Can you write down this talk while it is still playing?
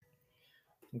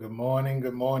Good morning,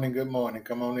 good morning, good morning.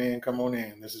 Come on in, come on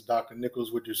in. This is Dr.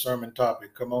 Nichols with your sermon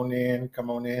topic. Come on in, come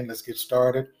on in. Let's get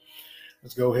started.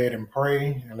 Let's go ahead and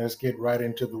pray and let's get right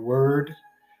into the word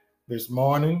this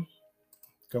morning.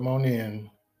 Come on in.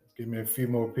 Give me a few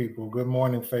more people. Good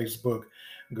morning, Facebook.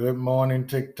 Good morning,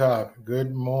 TikTok.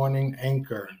 Good morning,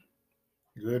 Anchor.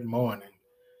 Good morning.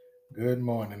 Good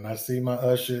morning. I see my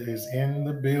usher is in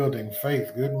the building.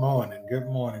 Faith, good morning. Good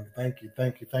morning. Thank you.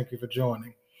 Thank you. Thank you for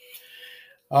joining.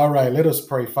 All right, let us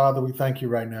pray. Father, we thank you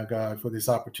right now, God, for this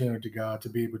opportunity, God, to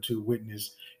be able to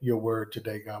witness your word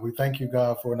today, God. We thank you,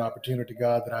 God, for an opportunity,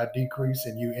 God, that I decrease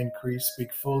and you increase.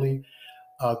 Speak fully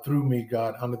through me,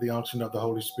 God, under the unction of the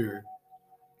Holy Spirit.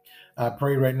 I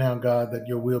pray right now, God, that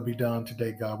your will be done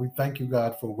today, God. We thank you,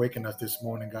 God, for waking us this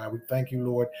morning, God. We thank you,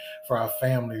 Lord, for our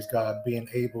families, God, being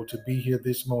able to be here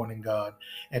this morning, God,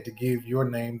 and to give your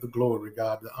name the glory,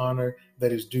 God, the honor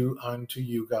that is due unto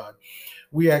you, God.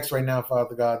 We ask right now,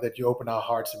 Father God, that you open our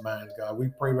hearts and minds, God. We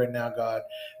pray right now, God,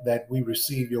 that we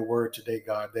receive your word today,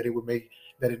 God, that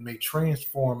it may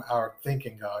transform our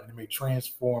thinking, God, and it may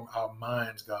transform our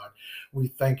minds, God. We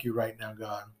thank you right now,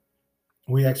 God.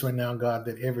 We ask right now, God,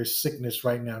 that every sickness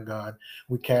right now, God,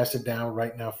 we cast it down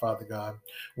right now, Father God.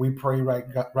 We pray right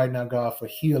now, God, for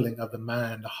healing of the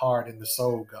mind, the heart, and the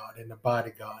soul, God, and the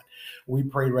body, God. We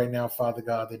pray right now, Father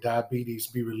God, that diabetes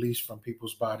be released from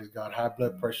people's bodies, God, high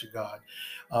blood pressure, God.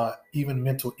 Even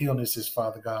mental illnesses,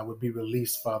 Father God, would be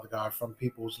released, Father God, from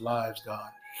people's lives,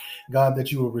 God. God,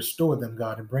 that you will restore them,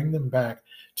 God, and bring them back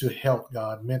to health,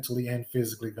 God, mentally and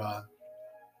physically, God.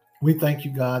 We thank you,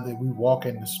 God, that we walk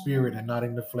in the spirit and not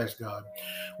in the flesh, God.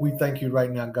 We thank you right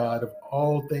now, God, of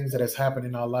all things that has happened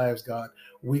in our lives, God.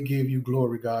 We give you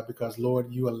glory, God, because,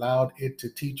 Lord, you allowed it to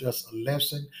teach us a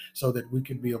lesson so that we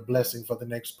can be a blessing for the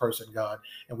next person, God.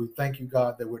 And we thank you,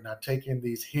 God, that we're not taking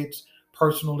these hits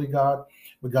personally, God.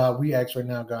 But, God, we ask right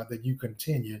now, God, that you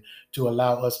continue to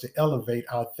allow us to elevate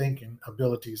our thinking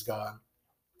abilities, God,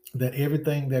 that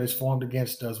everything that is formed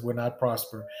against us will not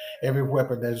prosper. Every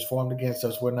weapon that is formed against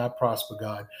us will not prosper,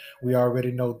 God. We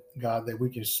already know, God, that we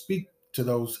can speak to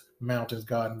those mountains,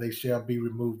 God, and they shall be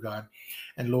removed, God.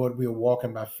 And Lord, we are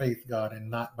walking by faith, God, and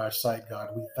not by sight,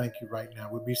 God. We thank you right now.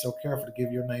 We'll be so careful to give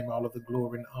your name all of the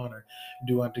glory and honor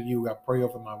due unto you. I pray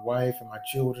over my wife and my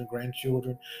children,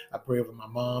 grandchildren. I pray over my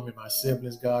mom and my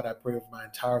siblings, God. I pray over my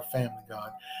entire family,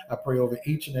 God. I pray over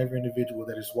each and every individual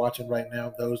that is watching right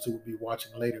now, those who will be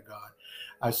watching later, God.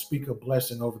 I speak a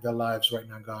blessing over their lives right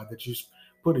now, God, that you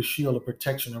put a shield of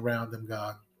protection around them,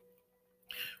 God.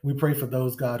 We pray for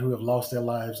those, God, who have lost their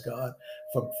lives, God,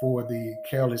 for the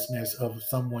carelessness of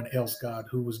someone else, God,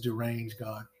 who was deranged,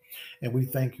 God. And we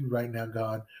thank you right now,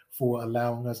 God, for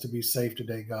allowing us to be safe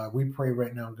today, God. We pray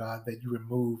right now, God, that you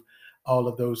remove all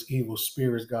of those evil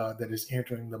spirits, God, that is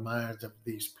entering the minds of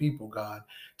these people, God,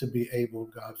 to be able,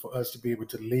 God, for us to be able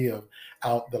to live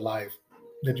out the life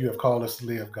that you have called us to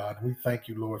live, God. We thank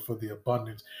you, Lord, for the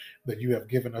abundance that you have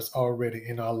given us already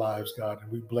in our lives, God.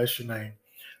 And we bless your name.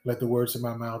 Let the words of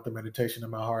my mouth, the meditation of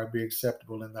my heart be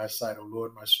acceptable in thy sight, O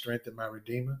Lord, my strength and my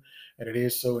redeemer. And it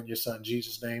is so in your son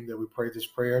Jesus' name that we pray this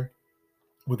prayer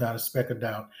without a speck of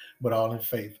doubt, but all in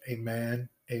faith. Amen,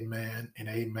 amen, and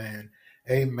amen.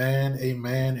 Amen,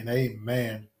 amen, and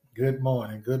amen. Good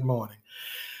morning, good morning.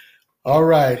 All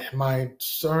right, my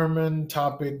sermon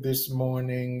topic this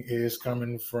morning is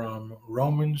coming from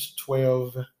Romans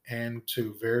 12 and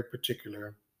 2, very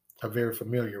particular, a very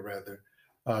familiar rather,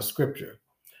 scripture.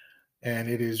 And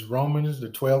it is Romans, the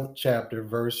 12th chapter,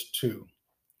 verse 2.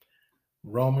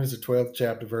 Romans, the 12th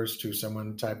chapter, verse 2.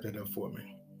 Someone type that up for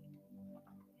me.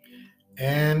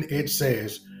 And it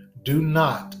says, do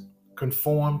not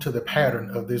conform to the pattern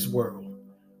of this world,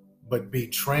 but be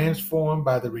transformed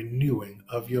by the renewing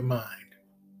of your mind.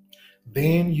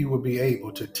 Then you will be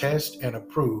able to test and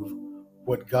approve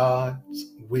what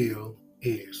God's will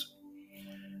is.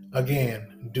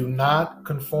 Again, do not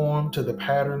conform to the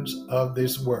patterns of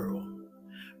this world,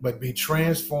 but be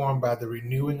transformed by the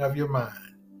renewing of your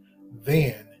mind.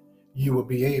 Then you will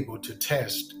be able to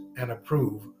test and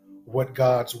approve what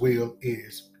God's will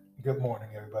is. Good morning,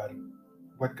 everybody.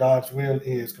 What God's will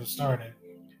is concerning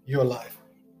your life.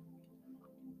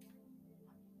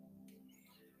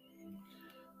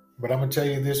 But I'm going to tell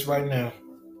you this right now.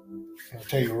 I'm going to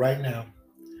tell you right now.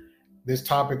 This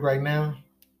topic right now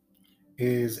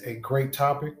is a great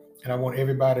topic. And I want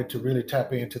everybody to really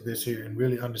tap into this here and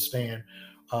really understand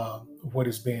what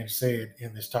is being said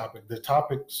in this topic. The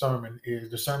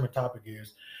sermon topic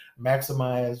is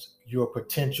maximize your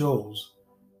potentials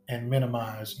and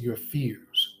minimize your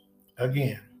fears.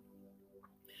 Again,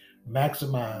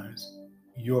 maximize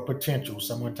your potential.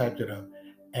 Someone typed it up.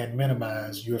 and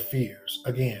minimize your fears.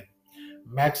 Again,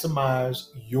 maximize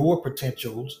your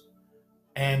potentials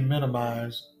and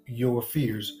minimize your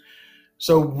fears.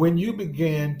 So when you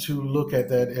begin to look at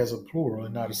that as a plural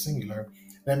and not a singular,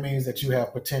 that means that you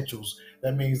have potentials.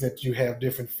 That means that you have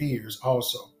different fears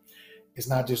also. It's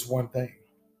not just one thing.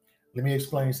 Let me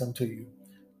explain something to you.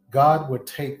 God would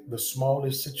take the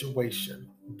smallest situation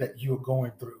that you're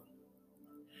going through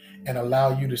and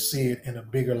allow you to see it in a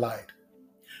bigger light.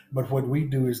 But what we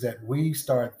do is that we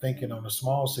start thinking on the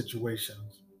small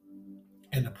situations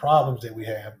and the problems that we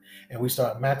have, and we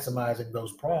start maximizing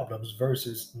those problems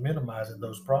versus minimizing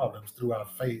those problems through our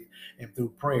faith and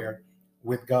through prayer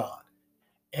with God.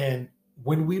 And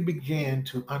when we begin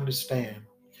to understand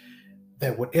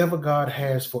that whatever God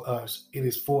has for us, it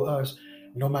is for us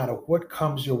no matter what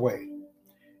comes your way,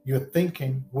 your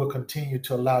thinking will continue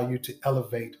to allow you to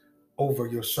elevate over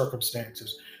your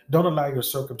circumstances. Don't allow your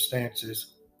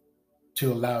circumstances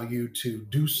to allow you to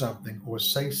do something or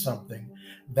say something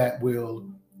that will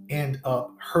end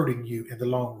up hurting you in the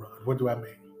long run. What do I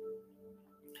mean?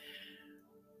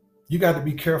 You got to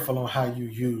be careful on how you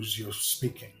use your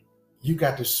speaking. You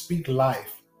got to speak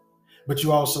life, but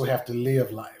you also have to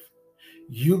live life.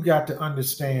 You got to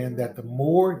understand that the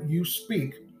more you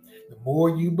speak, the more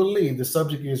you believe. The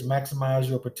subject is maximize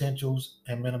your potentials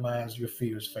and minimize your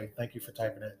fears. Faith, thank you for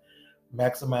typing that.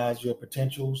 Maximize your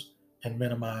potentials and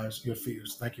minimize your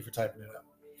fears. Thank you for typing it up.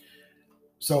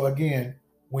 So again,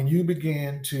 when you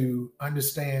begin to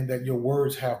understand that your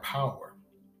words have power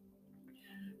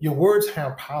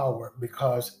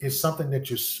because it's something that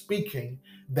you're speaking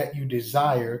that you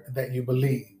desire, that you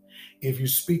believe. If you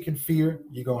speak in fear,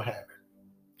 you're going to have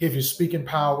it. If you speak in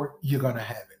power, you're going to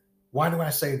have it. Why do I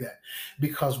say that?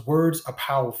 Because words are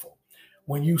powerful.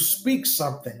 When you speak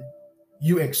something,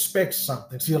 you expect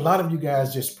something. See, a lot of you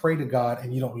guys just pray to God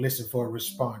and you don't listen for a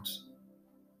response.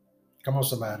 Come on,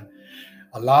 somebody.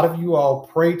 A lot of you all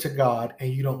pray to God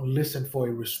and you don't listen for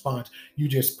a response. You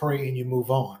just pray and you move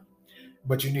on.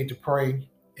 But you need to pray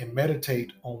and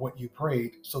meditate on what you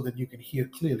prayed so that you can hear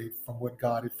clearly from what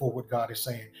God is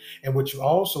saying. And what you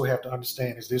also have to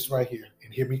understand is this right here,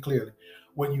 and hear me clearly.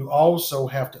 What you also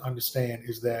have to understand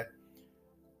is that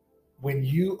when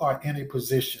you are in a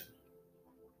position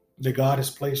that God has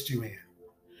placed you in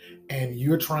and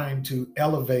you're trying to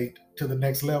elevate to the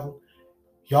next level,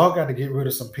 y'all got to get rid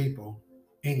of some people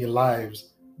in your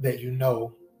lives that you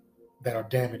know that are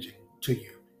damaging to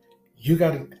you. You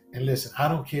got to, and listen, I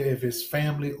don't care if it's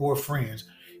family or friends,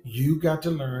 you got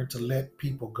to learn to let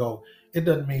people go. It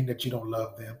doesn't mean that you don't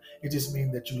love them. It just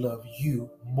means that you love you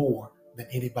more than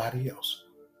anybody else.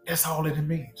 That's all it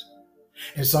means.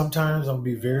 And sometimes, I'm going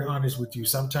to be very honest with you,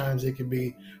 sometimes it can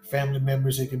be family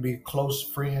members, it can be close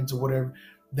friends or whatever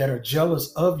that are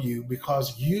jealous of you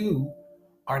because you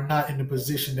are not in the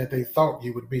position that they thought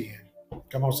you would be in.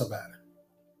 Come on, somebody.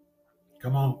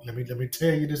 Come on, let me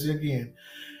tell you this again.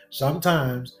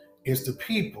 Sometimes it's the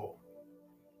people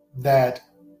that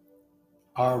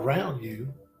are around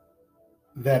you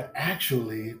that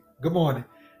actually, good morning,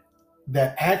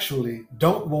 that actually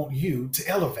don't want you to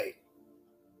elevate.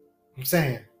 I'm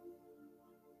saying,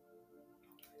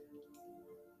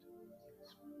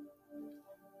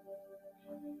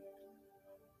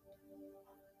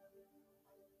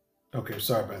 okay,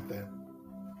 sorry about that.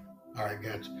 All right,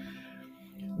 gotcha.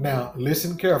 Now,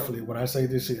 listen carefully when I say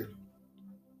this here.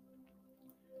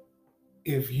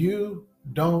 If you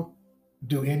don't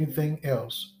do anything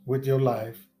else with your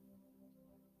life,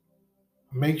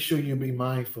 make sure you be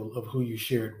mindful of who you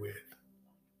share it with.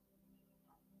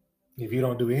 If you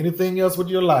don't do anything else with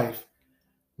your life,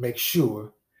 make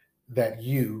sure that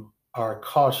you are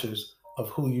cautious of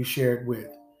who you share it with.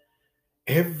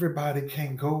 Everybody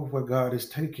can't go where God is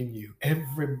taking you.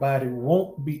 Everybody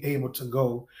won't be able to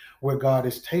go where God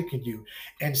is taking you.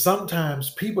 And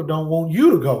sometimes people don't want you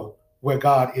to go where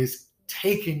God is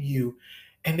taking you,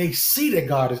 and they see that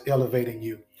God is elevating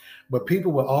you. But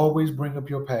people will always bring up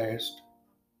your past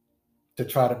to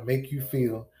try to make you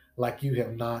feel like you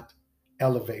have not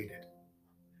elevated.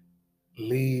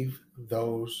 Leave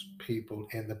those people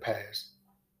in the past,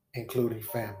 including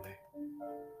family,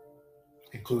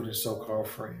 including so called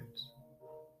friends.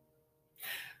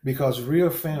 Because real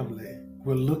family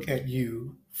will look at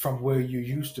you from where you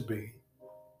used to be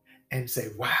and say,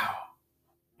 wow,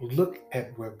 look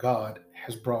at where God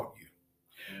has brought you.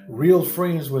 Real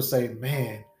friends will say,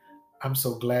 man, I'm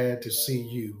so glad to see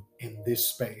you in this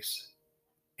space,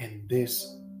 in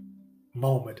this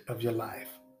moment of your life.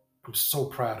 I'm so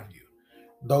proud of you.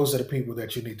 Those are the people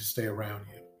that you need to stay around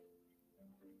you.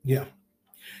 Yeah,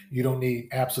 you don't need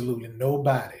absolutely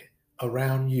nobody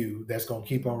around you that's going to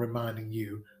keep on reminding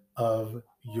you of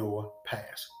your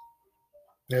past.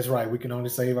 That's right. We can only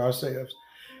save ourselves.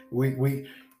 We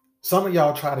some of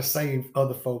y'all try to save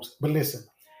other folks, but listen,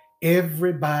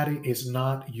 everybody is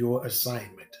not your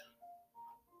assignment.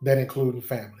 That including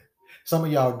family. Some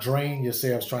of y'all drain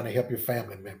yourselves trying to help your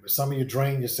family members. Some of you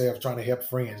drain yourselves trying to help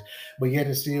friends. But yet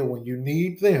and still, when you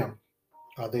need them,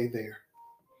 are they there?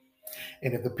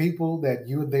 And if the people that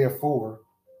you're there for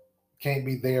can't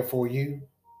be there for you,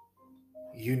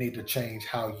 you need to change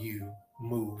how you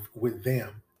move with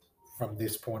them from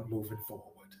this point moving forward.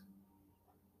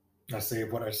 I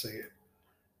said what I said.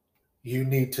 You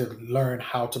need to learn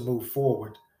how to move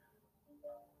forward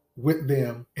with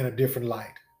them in a different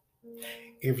light.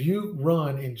 If you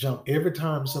run and jump every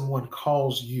time someone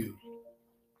calls you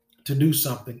to do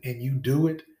something and you do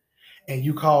it, and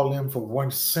you call them for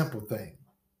one simple thing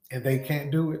and they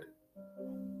can't do it,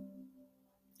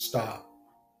 stop.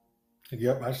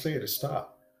 Yep, I said it,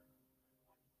 stop.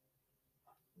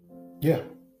 Yeah,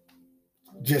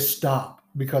 just stop.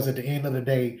 Because at the end of the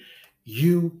day,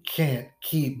 you can't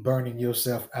keep burning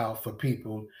yourself out for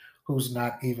people who's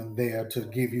not even there to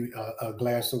give you a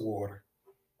glass of water.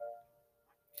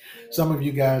 Some of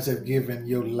you guys have given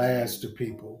your last to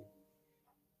people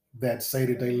that say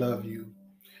that they love you.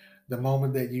 The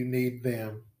moment that you need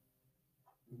them,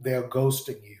 they're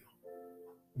ghosting you.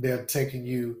 They're taking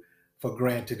you for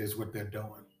granted, is what they're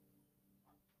doing.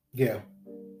 Yeah,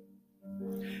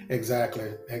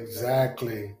 exactly.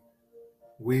 Exactly.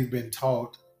 We've been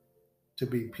taught to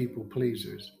be people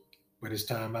pleasers, but it's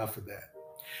time out for that.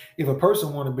 If a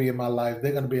person want to be in my life,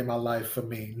 they're going to be in my life for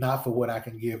me, not for what I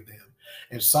can give them.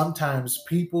 And sometimes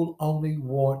people only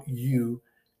want you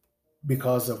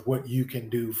because of what you can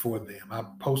do for them. I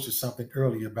posted something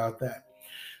earlier about that.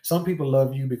 Some people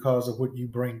love you because of what you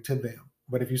bring to them.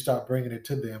 But if you start bringing it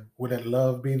to them, will that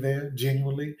love be there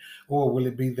genuinely? Or will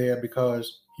it be there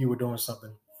because you were doing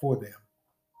something for them?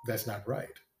 That's not right.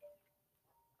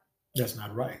 That's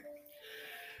not right.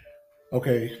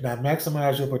 Okay, now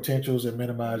maximize your potentials and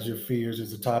minimize your fears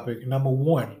is the topic. Number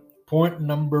one, point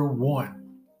number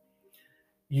one,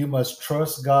 you must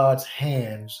trust God's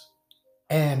hands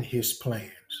and his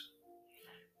plans.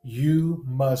 You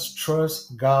must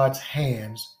trust God's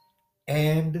hands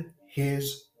and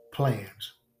his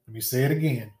plans. Let me say it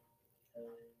again.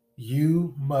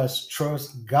 You must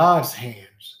trust God's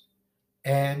hands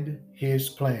and his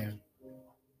plan.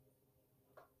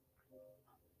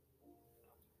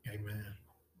 Amen.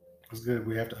 That's good.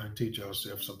 We have to unteach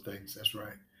ourselves some things. That's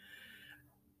right.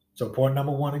 So, point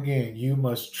number one again, you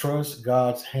must trust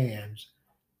God's hands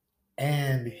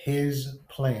and his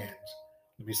plans.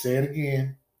 Let me say it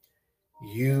again.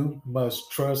 You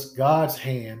must trust God's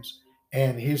hands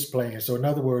and his plans. So, in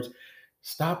other words,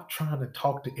 stop trying to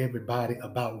talk to everybody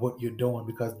about what you're doing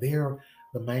because they're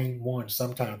the main ones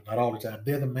sometimes, not all the time.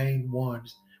 They're the main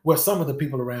ones. Well, some of the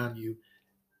people around you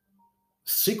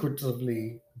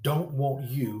secretively don't want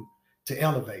you to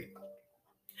elevate.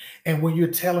 And when you're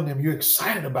telling them you're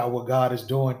excited about what God is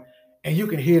doing, and you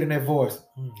can hear it in their voice,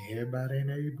 everybody ain't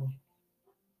able.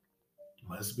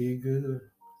 Must be good.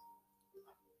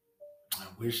 I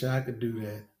wish I could do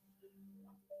that.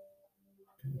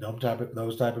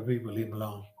 Those type of people, leave them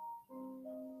alone.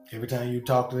 Every time you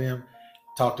talk to them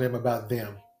about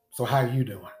them. So how are you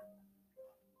doing?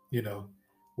 You know,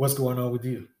 what's going on with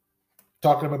you?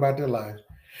 Talk to them about their lives.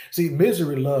 See,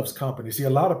 misery loves company. See, a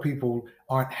lot of people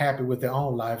aren't happy with their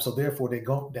own life, so therefore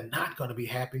they're not going to be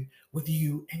happy with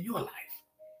you and your life.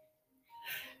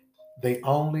 They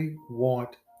only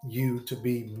want you to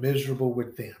be miserable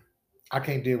with them. I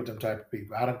can't deal with them type of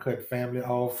people. I don't cut family,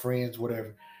 all friends,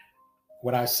 whatever.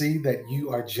 When I see that you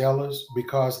are jealous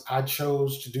because I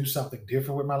chose to do something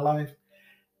different with my life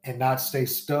and not stay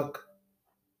stuck,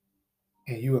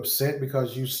 and you upset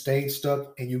because you stayed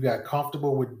stuck and you got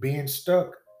comfortable with being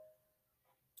stuck,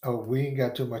 oh, we ain't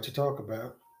got too much to talk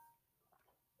about.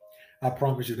 I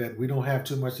promise you that we don't have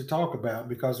too much to talk about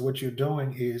because what you're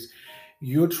doing is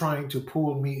you're trying to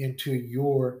pull me into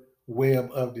your web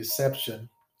of deception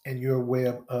and your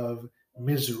web of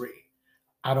misery.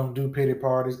 I don't do pity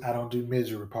parties. I don't do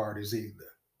misery parties either.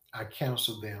 I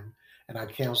cancel them and I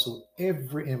cancel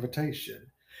every invitation.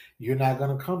 You're not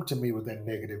going to come to me with that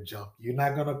negative junk. You're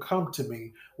not going to come to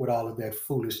me with all of that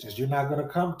foolishness. You're not going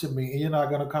to come to me and you're not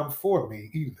going to come for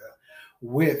me either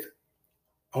with,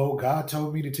 oh, God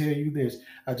told me to tell you this.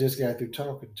 I just got through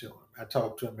talking to him. I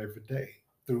talk to him every day,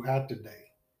 throughout the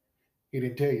day. He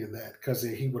didn't tell you that because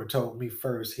he would have told me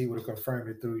first. He would have confirmed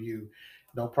it through you.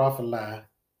 Don't prophet lie,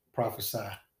 prophesy.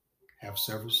 Have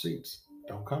several seats.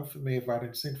 Don't come for me if I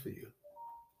didn't send for you.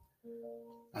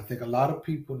 I think a lot of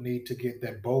people need to get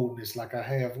that boldness like I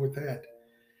have with that.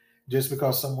 Just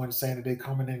because someone's saying that they're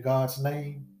coming in God's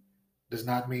name does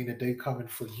not mean that they're coming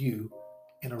for you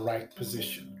in a right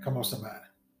position. Come on, somebody.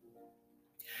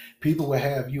 People will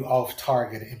have you off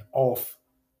target and off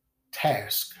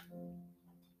task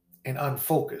and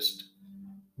unfocused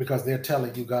because they're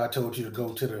telling you God told you to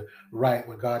go to the right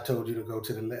when God told you to go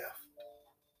to the left.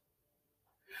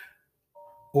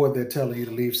 Or they're telling you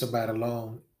to leave somebody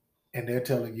alone and they're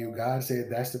telling you God said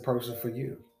that's the person for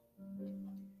you.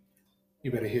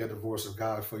 You better hear the voice of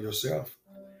God for yourself.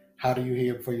 How do you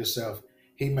hear him for yourself?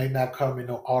 He may not come in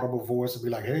no audible voice and be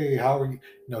like, hey, how are you?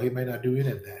 No, he may not do any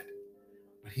of that.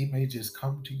 But he may just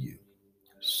come to you,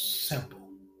 simple,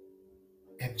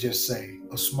 and just say,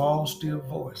 a small, still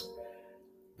voice,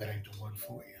 that ain't the one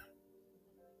for you.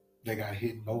 They got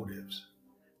hidden motives.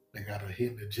 They got a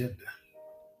hidden agenda.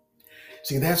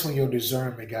 See, that's when your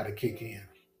discernment got to kick in.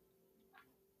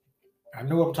 I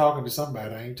know I'm talking to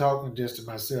somebody. I ain't talking just to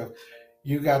myself.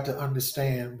 You got to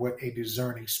understand what a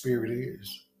discerning spirit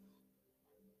is.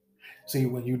 See,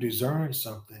 when you discern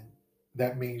something,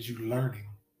 that means you learning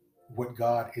what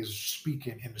God is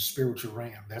speaking in the spiritual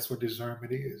realm. That's what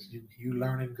discernment is. You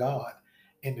learning God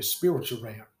in the spiritual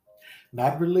realm,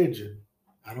 not religion.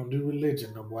 I don't do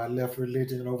religion no more. I left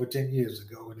religion over 10 years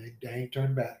ago and they ain't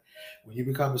turned back. When you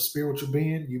become a spiritual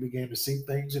being, you begin to see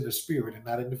things in the spirit and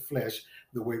not in the flesh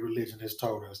the way religion has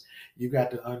taught us. You got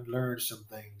to unlearn some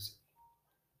things.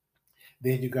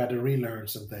 Then you got to relearn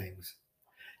some things.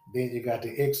 Then you got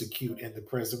to execute in the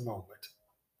present moment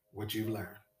what you've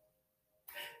learned.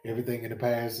 Everything in the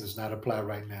past does not apply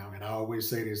right now. And I always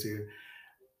say this here: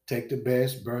 take the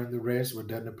best, burn the rest. What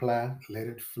doesn't apply, let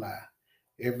it fly.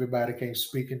 Everybody can't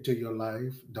speak into your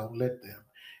life. Don't let them.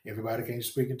 Everybody can't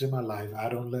speak into my life. I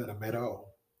don't let them at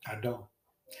all. I don't.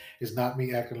 It's not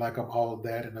me acting like I'm all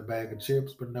that in a bag of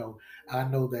chips, but no, I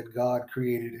know that God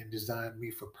created and designed me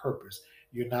for purpose.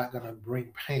 You're not going to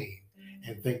bring pain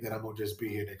and think that I'm going to just be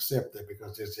here to accept it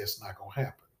because it's just not going to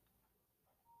happen.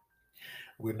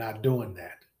 We're not doing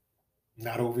that.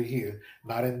 Not over here,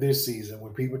 not in this season.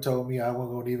 When people told me I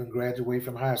wasn't going to even graduate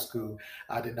from high school,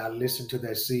 I did not listen to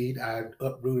that seed. I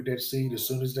uprooted that seed as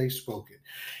soon as they spoke it.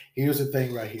 Here's the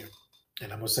thing right here,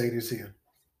 and I'm going to say this here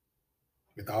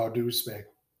with all due respect.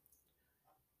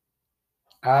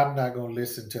 I'm not going to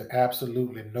listen to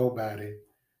absolutely nobody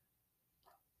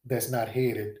that's not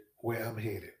headed where I'm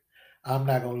headed. I'm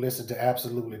not going to listen to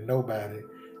absolutely nobody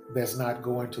that's not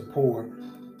going to pour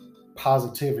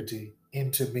positivity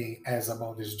into me as I'm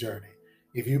on this journey.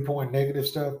 If you pour negative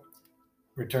stuff,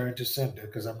 return to sender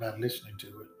because I'm not listening to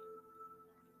it.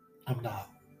 I'm not.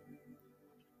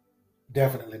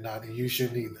 Definitely not. And you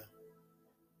shouldn't either.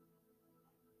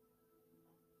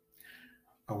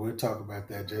 I will talk about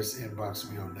that. Just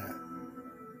inbox me on that.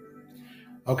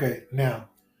 Okay, now,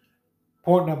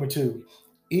 point number two.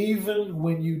 Even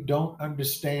when you don't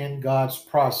understand God's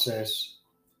process,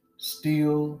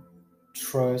 still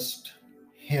trust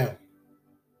Him.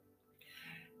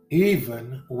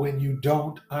 Even when you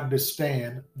don't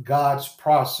understand God's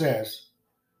process,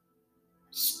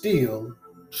 still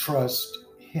trust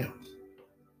Him.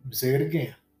 Let me say it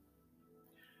again.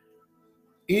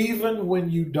 Even when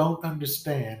you don't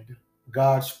understand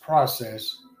God's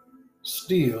process,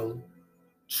 still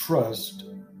trust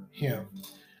Him.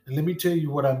 And let me tell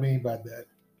you what I mean by that.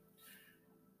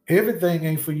 Everything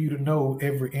ain't for you to know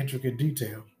every intricate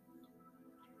detail.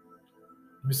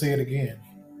 Let me say it again.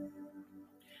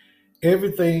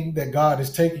 Everything that God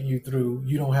is taking you through,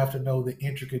 you don't have to know the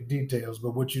intricate details,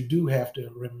 but what you do have to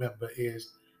remember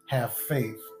is have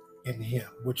faith in Him.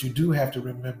 What you do have to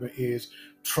remember is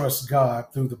trust God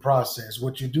through the process.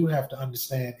 What you do have to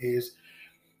understand is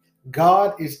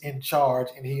God is in charge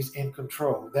and He's in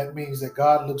control. That means that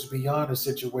God looks beyond a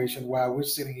situation while we're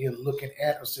sitting here looking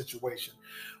at a situation.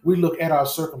 We look at our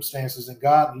circumstances and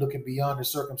God looking beyond the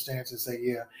circumstances and say,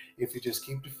 yeah, if you just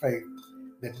keep the faith,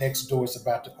 the next door is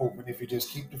about to open. If you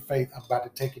just keep the faith, I'm about to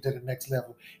take you to the next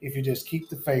level. If you just keep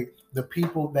the faith, the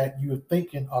people that you're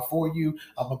thinking are for you,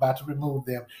 I'm about to remove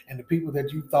them. And the people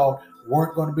that you thought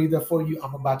weren't going to be there for you,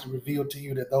 I'm about to reveal to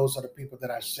you that those are the people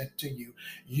that I sent to you.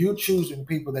 You choosing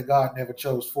people that God never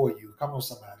chose for you. Come on,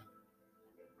 somebody.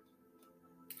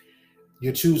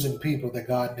 You're choosing people that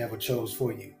God never chose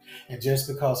for you. And just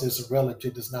because it's a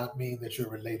relative does not mean that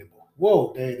you're relatable.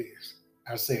 Whoa, there it is.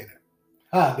 I said it.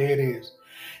 There it is.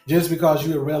 Just because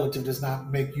you're a relative does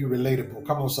not make you relatable.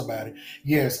 Come on, somebody.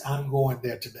 Yes, I'm going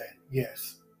there today.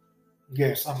 Yes.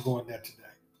 Yes, I'm going there today.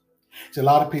 See, a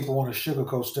lot of people want to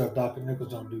sugarcoat stuff. Dr.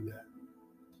 Nichols don't do that.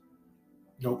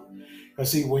 Nope.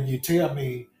 Because see, when you tell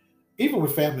me, even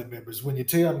with family members, when you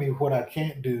tell me what I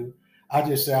can't do, I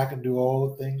just say I can do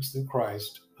all things through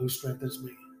Christ who strengthens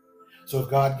me. So if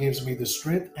God gives me the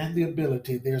strength and the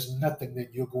ability, there's nothing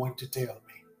that you're going to tell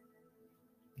me,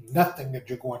 nothing that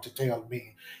you're going to tell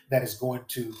me that is going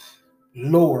to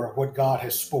lower what God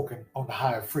has spoken on the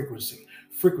higher frequency.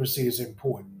 Frequency is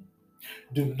important.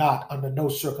 Do not, under no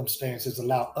circumstances,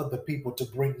 allow other people to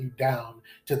bring you down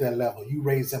to their level. You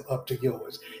raise them up to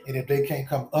yours. And if they can't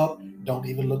come up, don't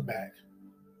even look back.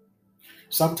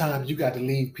 Sometimes you got to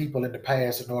leave people in the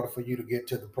past in order for you to get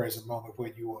to the present moment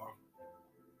where you are.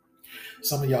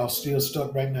 Some of y'all still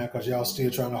stuck right now because y'all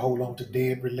still trying to hold on to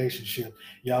dead relationship.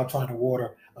 Y'all trying to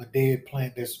water a dead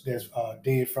plant that's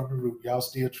dead from the root. Y'all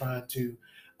still trying to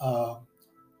uh,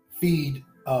 feed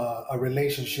a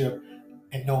relationship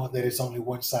and knowing that it's only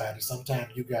one sided.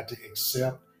 Sometimes you got to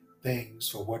accept things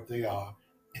for what they are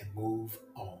and move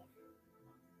on.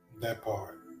 That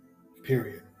part.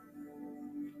 Period.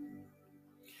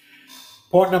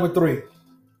 Point number 3.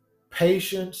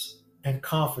 Patience and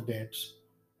confidence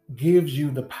gives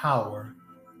you the power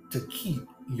to keep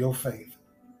your faith.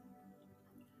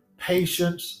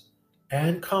 Patience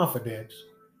and confidence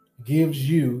gives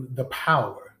you the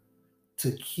power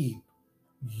to keep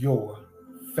your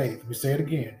faith. Let me say it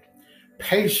again.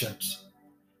 Patience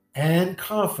and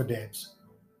confidence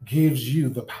gives you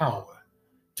the power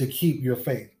to keep your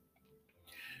faith.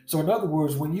 So, in other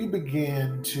words, when you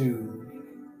begin to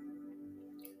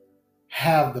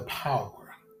have the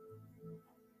power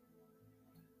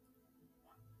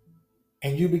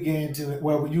and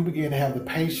when you begin to have the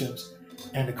patience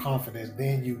and the confidence,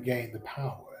 then you gain the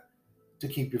power to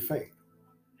keep your faith.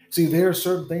 See, there are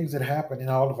certain things that happen in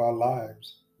all of our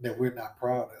lives that we're not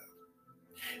proud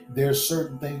of. There's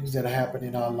certain things that happen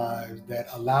in our lives that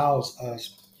allows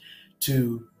us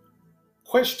to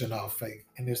question our faith,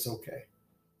 and it's okay.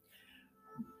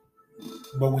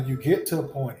 But when you get to a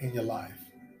point in your life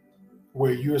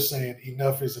where you're saying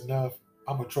enough is enough,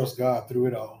 I'm gonna trust God through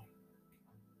it all.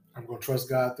 I'm gonna trust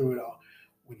God through it all.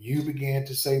 When you begin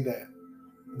to say that,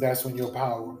 that's when your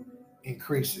power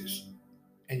increases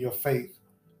and your faith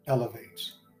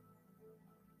elevates.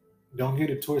 Don't get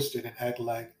it twisted and act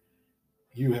like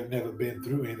you have never been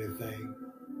through anything,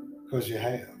 because you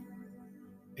have.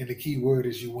 And the key word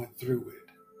is you went through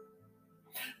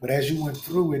it. But as you went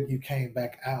through it, you came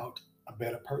back out a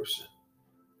better person.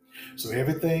 So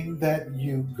everything that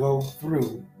you go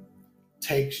through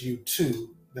takes you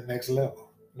to the next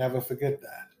level. Never forget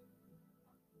that.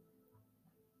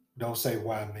 Don't say,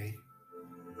 why me?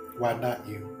 Why not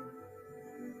you?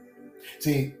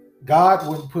 See, God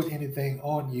wouldn't put anything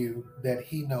on you that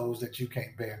he knows that you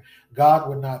can't bear. God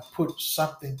would not put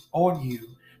something on you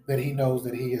that he knows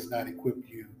that he has not equipped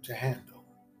you to handle.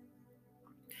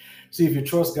 See, if you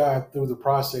trust God through the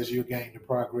process, you'll gain the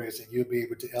progress and you'll be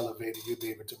able to elevate and you'll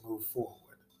be able to move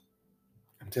forward.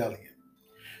 I'm telling you,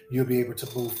 you'll be able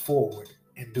to move forward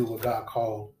and do what God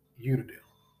called you to do.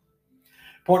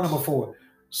 Point number 4,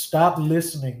 stop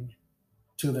listening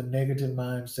to the negative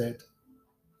mindset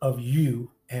of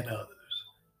you and others.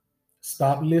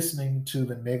 Stop listening to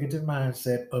the negative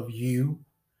mindset of you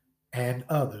and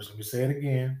others. Let me say it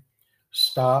again.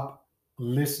 Stop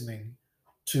listening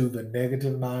to the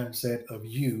negative mindset of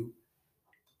you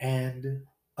and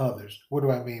others. What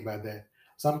do I mean by that?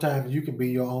 Sometimes you can be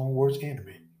your own worst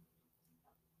enemy.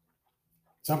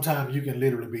 Sometimes you can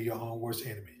literally be your own worst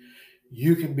enemy.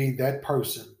 You can be that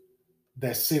person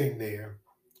that's sitting there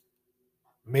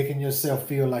making yourself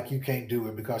feel like you can't do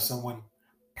it because someone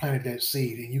planted that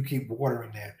seed and you keep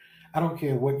watering that. I don't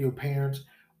care what your parents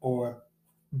or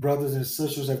brothers and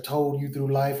sisters have told you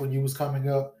through life when you was coming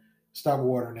up. Stop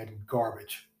watering that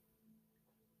garbage.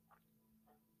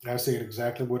 I said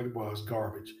exactly what it was,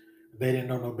 garbage. They didn't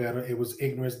know no better. It was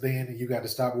ignorance then, and you got to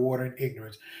stop watering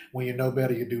ignorance. When you know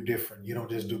better, you do different. You don't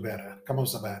just do better. Come on,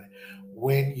 somebody.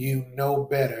 When you know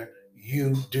better,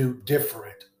 you do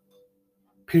different.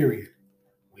 Period.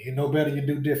 When you know better, you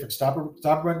do different.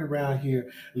 Stop running around here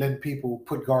letting people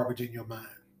put garbage in your mind.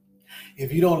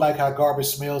 If you don't like how garbage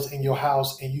smells in your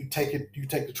house and you take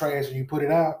the trash and you put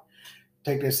it out,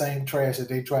 take that same trash that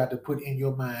they tried to put in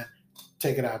your mind,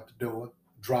 take it out the door,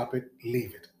 drop it,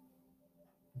 leave it.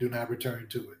 Do not return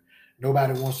to it.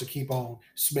 Nobody wants to keep on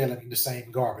smelling the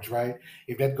same garbage, right?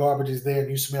 If that garbage is there and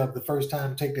you smell it the first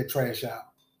time, take that trash out.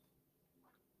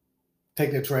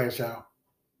 Take that trash out.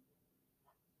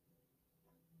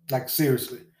 Like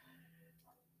seriously.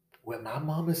 What my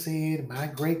mama said, my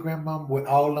great grandmama, what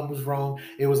all of them was wrong.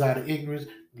 It was out of ignorance.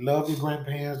 Love your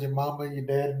grandparents, your mama, your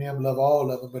dad, and them. Love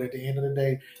all of them. But at the end of the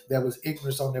day, there was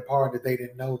ignorance on their part that they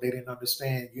didn't know. They didn't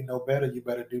understand. You know better. You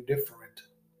better do different.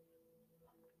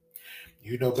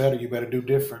 You know better. You better do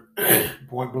different.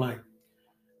 Point blank.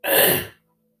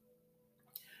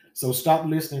 So stop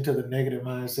listening to the negative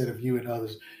mindset of you and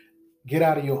others. Get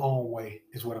out of your own way,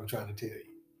 is what I'm trying to tell you.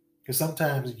 Because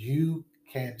sometimes you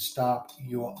can stop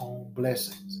your own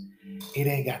blessings. It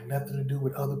ain't got nothing to do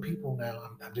with other people now.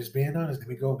 I'm just being honest. Let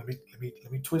me go.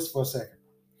 Let me twist for a second.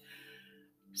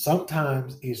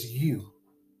 Sometimes it's you.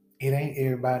 It ain't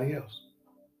everybody else.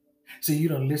 See, you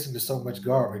don't listen to so much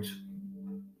garbage.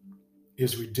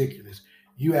 It's ridiculous.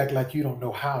 You act like you don't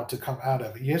know how to come out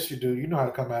of it. Yes, you do. You know how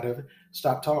to come out of it.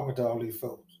 Stop talking to all these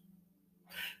folks.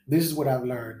 This is what I've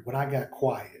learned when I got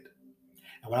quiet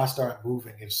and when I started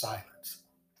moving in silence.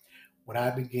 When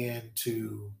I began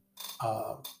to,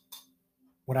 uh,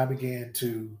 when I began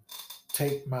to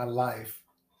take my life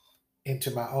into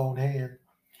my own hand,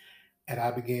 and I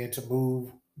began to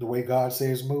move the way God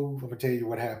says move, I'm gonna tell you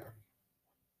what happened.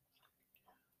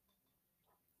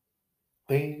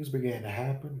 Things began to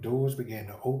happen, doors began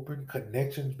to open,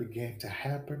 connections began to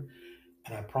happen,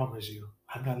 and I promise you,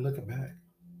 I'm not looking back.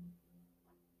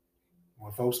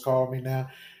 When folks call me now,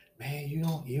 man,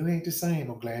 you ain't the same.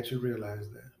 I'm glad you realize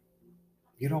that.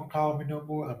 You don't call me no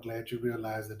more. I'm glad you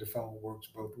realize that the phone works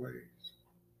both ways.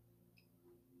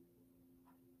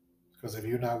 Because if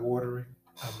you're not watering,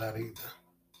 I'm not either.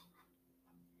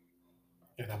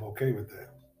 And I'm okay with that.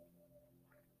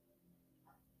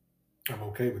 I'm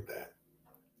okay with that.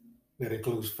 That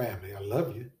includes family. I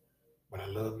love you, but I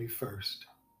love me first.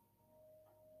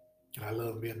 And I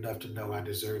love me enough to know I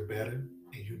deserve better.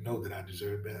 And you know that I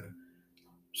deserve better.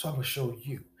 So I'm going to show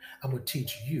you. I'm going to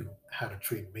teach you how to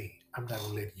treat me. I'm not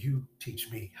going to let you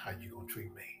teach me how you're going to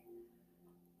treat me.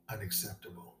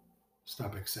 Unacceptable.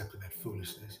 Stop accepting that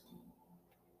foolishness.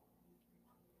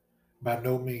 By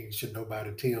no means should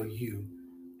nobody tell you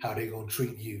how they're going to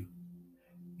treat you.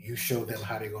 You show them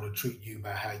how they're going to treat you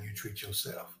by how you treat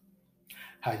yourself,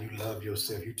 how you love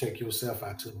yourself. You take yourself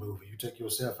out to a movie. You take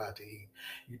yourself out to eat.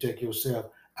 You take yourself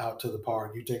out to the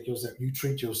park. You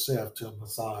treat yourself to a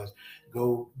massage.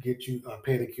 Go get you a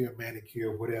pedicure,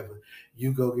 manicure, whatever.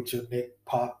 You go get your neck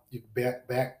popped, your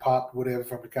back popped, whatever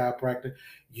from the chiropractor.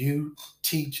 You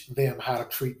teach them how to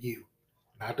treat you,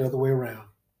 not the other way around.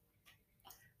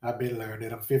 I've been learned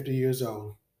that I'm 50 years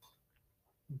old.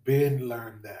 Been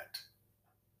learned that.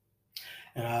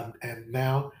 And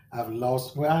now I've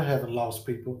lost. Well, I haven't lost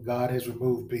people. God has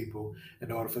removed people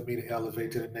in order for me to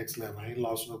elevate to the next level. I ain't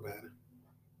lost nobody.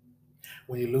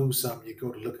 When you lose something, you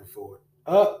go to looking for it.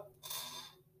 Up,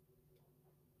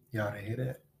 y'all didn't hear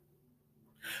that.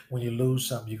 When you lose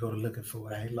something, you go to looking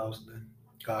for it. I ain't lost nothing.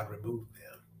 God removed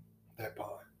them. That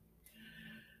part.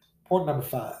 Point number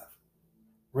 5.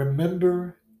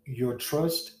 Remember, your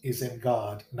trust is in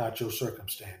God, not your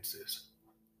circumstances.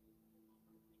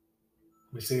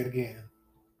 Let me say it again.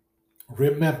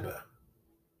 Remember,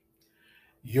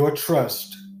 your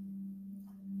trust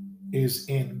is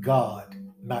in God,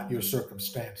 not your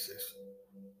circumstances.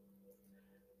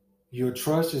 Your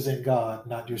trust is in God,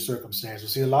 not your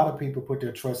circumstances. See, a lot of people put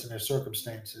their trust in their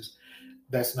circumstances.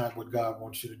 That's not what God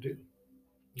wants you to do.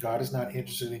 God is not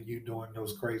interested in you doing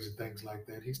those crazy things like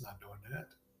that. He's not doing that.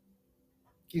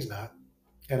 He's not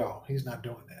at all. He's not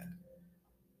doing that.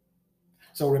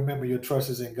 So remember, your trust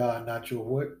is in God, not your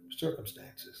what?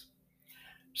 Circumstances.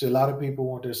 See, a lot of people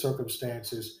want their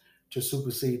circumstances to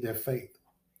supersede their faith.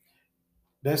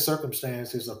 That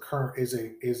circumstance is a current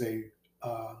is a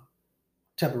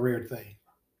temporary thing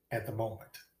at the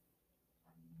moment.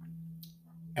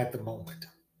 At the moment,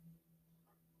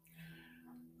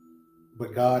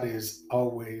 but God is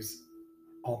always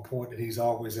on point, and He's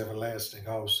always everlasting.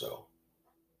 Also,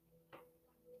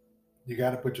 you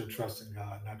got to put your trust in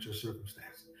God, not your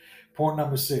circumstances. Point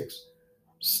number 6: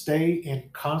 stay in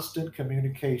constant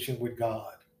communication with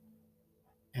God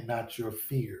and not your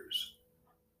fears.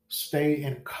 Stay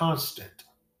in constant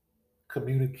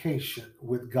communication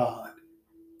with God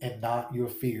and not your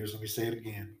fears. Let me say it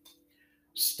again.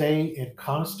 Stay in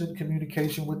constant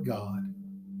communication with God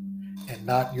and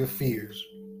not your fears.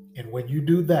 And when you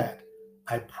do that,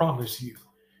 I promise you,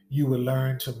 you will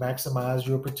learn to maximize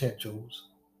your potentials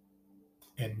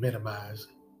and minimize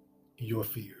your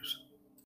fears.